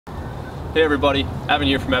Hey everybody, Evan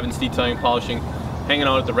here from Evan's Detailing and Polishing, hanging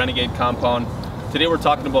out at the Renegade compound. Today we're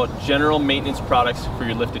talking about general maintenance products for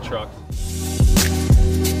your lifted trucks.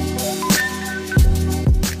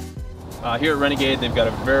 Here at Renegade, they've got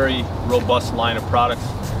a very robust line of products.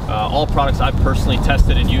 All products I've personally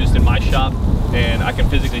tested and used in my shop, and I can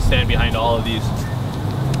physically stand behind all of these.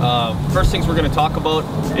 First things we're going to talk about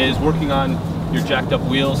is working on your jacked up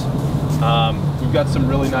wheels. We've got some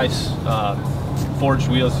really nice forged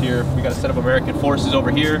wheels here. We got a set of American Forces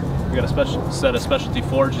over here. We got a special set of specialty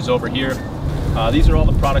forges over here. These are all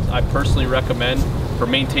the products I personally recommend for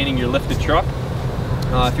maintaining your lifted truck.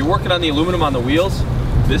 If you're working on the aluminum on the wheels,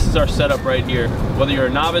 this is our setup right here. Whether you're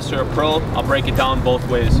a novice or a pro, I'll break it down both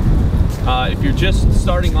ways. If you're just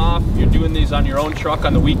starting off, you're doing these on your own truck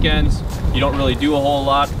on the weekends, you don't really do a whole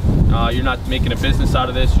lot, you're not making a business out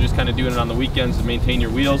of this, you're just kind of doing it on the weekends to maintain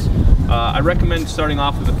your wheels. I recommend starting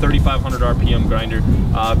off with a 3,500 RPM grinder.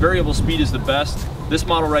 Variable speed is the best. This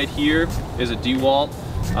model right here is a DeWalt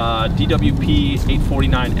DWP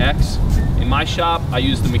 849X. In my shop, I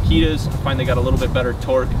use the Makitas. I find they got a little bit better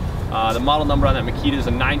torque. The model number on that Makita is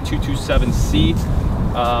a 9227C.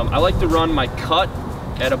 I like to run my cut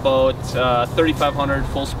at about 3,500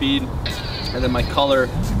 full speed, and then my color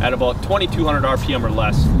at about 2,200 RPM or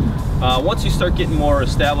less. Once you start getting more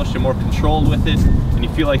established and more controlled with it, and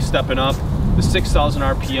you feel like stepping up, the 6,000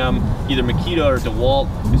 RPM, either Makita or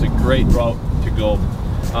DeWalt, is a great route to go.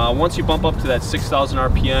 Once you bump up to that 6,000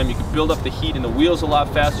 RPM, you can build up the heat in the wheels a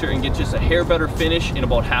lot faster and get just a hair better finish in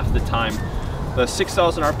about half the time. The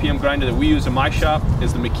 6,000 RPM grinder that we use in my shop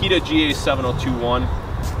is the Makita GA7021.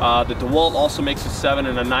 The DeWalt also makes a 7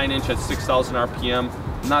 and a 9-inch at 6,000 RPM.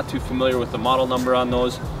 I'm not too familiar with the model number on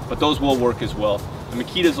those, but those will work as well. The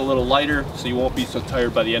Makita is a little lighter, so you won't be so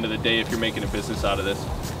tired by the end of the day if you're making a business out of this.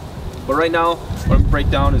 But right now, what I'm going to break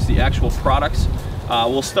down is the actual products.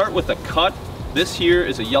 We'll start with a cut. This here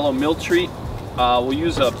is a yellow mill treat. We'll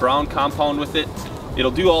use a brown compound with it.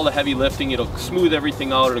 It'll do all the heavy lifting, it'll smooth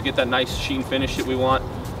everything out, it'll get that nice sheen finish that we want.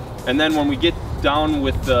 And then when we get down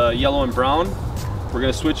with the yellow and brown, we're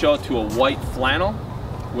going to switch out to a white flannel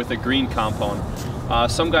with a green compound.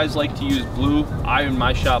 Some guys like to use blue. I, in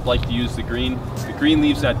my shop, like to use the green. The green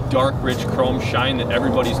leaves that dark, rich chrome shine that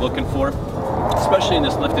everybody's looking for, especially in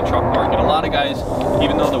this lifted truck market. A lot of guys,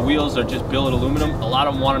 even though the wheels are just billet aluminum, a lot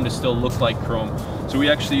of them want them to still look like chrome. So we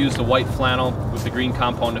actually use the white flannel with the green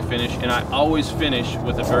compound to finish, and I always finish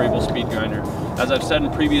with a variable speed grinder. As I've said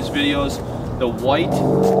in previous videos, the white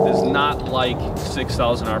does not like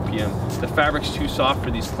 6,000 RPM. The fabric's too soft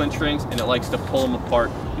for these clinch rings, and it likes to pull them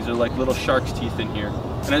apart. These are like little shark's teeth in here.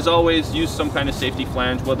 And as always, use some kind of safety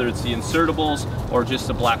flange, whether it's the insertables or just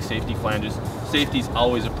the black safety flanges. Safety's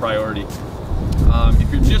always a priority.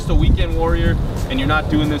 If you're just a weekend warrior and you're not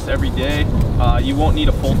doing this every day, you won't need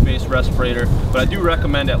a full face respirator, but I do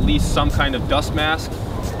recommend at least some kind of dust mask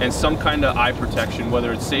and some kind of eye protection,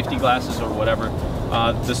 whether it's safety glasses or whatever.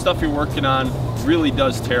 The stuff you're working on really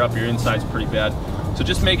does tear up your insides pretty bad. So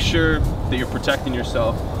just make sure that you're protecting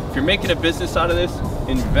yourself. If you're making a business out of this,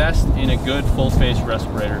 invest in a good full face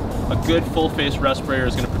respirator. A good full face respirator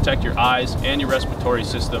is going to protect your eyes and your respiratory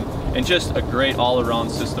system, and just a great all-around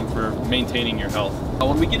system for maintaining your health.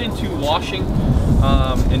 When we get into washing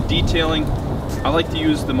and detailing, I like to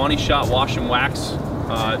use the Money Shot Wash and Wax.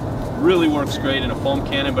 Really works great in a foam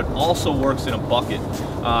cannon, but also works in a bucket.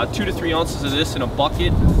 2 to 3 ounces of this in a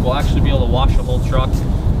bucket will actually be able to wash a whole truck.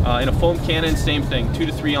 In a foam cannon, same thing, 2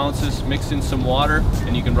 to 3 ounces, mix in some water,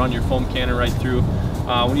 and you can run your foam cannon right through.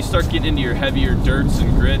 When you start getting into your heavier dirts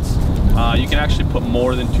and grits, you can actually put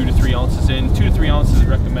more than 2 to 3 ounces in. 2 to 3 ounces is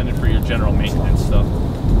recommended for your general maintenance stuff.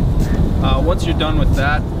 Once you're done with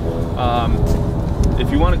that, if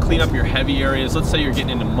you want to clean up your heavy areas, let's say you're getting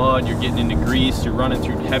into mud, you're getting into grease, you're running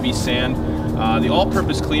through heavy sand, the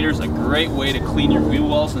all-purpose cleaner is a great way to clean your wheel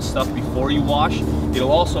wells and stuff before you wash.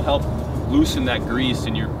 It'll also help loosen that grease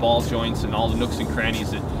in your ball joints and all the nooks and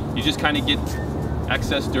crannies that you just kind of get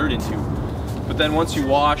excess dirt into. But then once you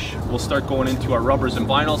wash, we'll start going into our rubbers and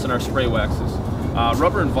vinyls and our spray waxes.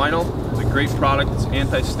 Rubber and vinyl is a great product. It's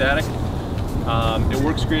anti-static. It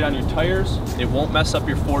works great on your tires. It won't mess up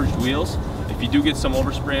your forged wheels. If you do get some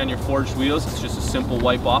overspray on your forged wheels, it's just a simple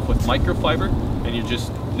wipe off with microfiber, and you're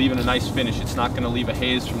just leaving a nice finish. It's not going to leave a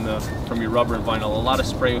haze from your rubber and vinyl. A lot of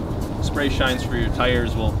spray shines for your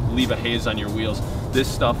tires will leave a haze on your wheels. This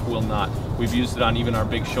stuff will not. We've used it on even our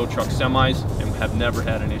big show truck semis and have never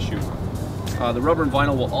had an issue. The rubber and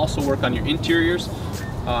vinyl will also work on your interiors,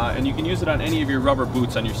 and you can use it on any of your rubber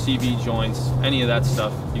boots, on your CV joints, any of that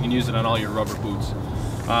stuff. You can use it on all your rubber boots.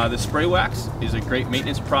 The spray wax is a great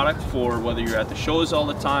maintenance product for whether you're at the shows all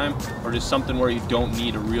the time or just something where you don't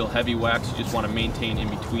need a real heavy wax, you just want to maintain in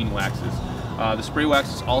between waxes. The spray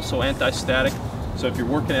wax is also anti-static, so if you're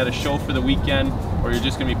working at a show for the weekend or you're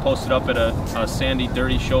just going to be posted up at a sandy,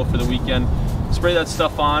 dirty show for the weekend, spray that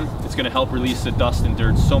stuff on. It's going to help release the dust and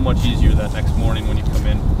dirt so much easier that next morning when you come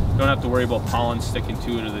in. You don't have to worry about pollen sticking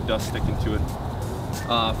to it or the dust sticking to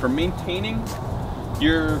it. For maintaining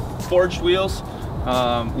your forged wheels,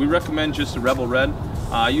 we recommend just a Rebel Red.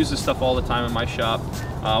 I use this stuff all the time in my shop.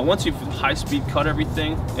 Once you've high-speed cut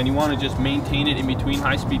everything and you want to just maintain it in between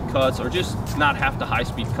high-speed cuts or just not have to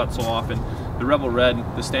high-speed cut so often, the Rebel Red,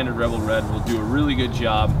 the standard Rebel Red, will do a really good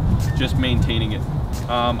job just maintaining it.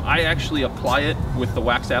 I actually apply it with the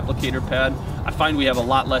wax applicator pad. I find we have a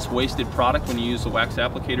lot less wasted product when you use the wax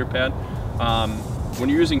applicator pad. When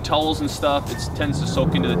you're using towels and stuff, it tends to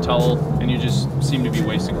soak into the towel and you just seem to be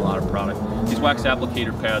wasting a lot of product. These wax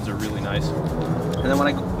applicator pads are really nice. And then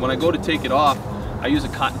when I go to take it off, I use a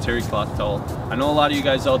cotton terry cloth towel. I know a lot of you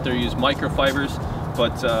guys out there use microfibers,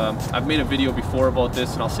 but I've made a video before about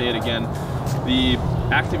this and I'll say it again. The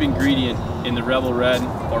active ingredient in the Rebel Red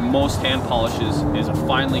or most hand polishes is a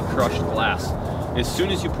finely crushed glass. As soon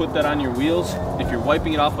as you put that on your wheels, if you're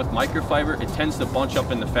wiping it off with microfiber, it tends to bunch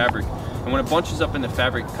up in the fabric. And when it bunches up in the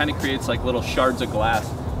fabric, it kind of creates like little shards of glass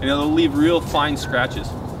and it'll leave real fine scratches.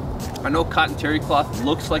 I know cotton terry cloth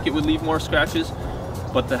looks like it would leave more scratches,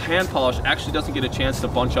 but the hand polish actually doesn't get a chance to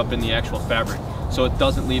bunch up in the actual fabric, so it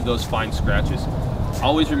doesn't leave those fine scratches.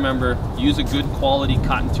 Always remember, use a good quality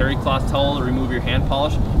cotton terry cloth towel to remove your hand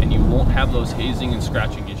polish and you won't have those hazing and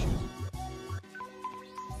scratching issues.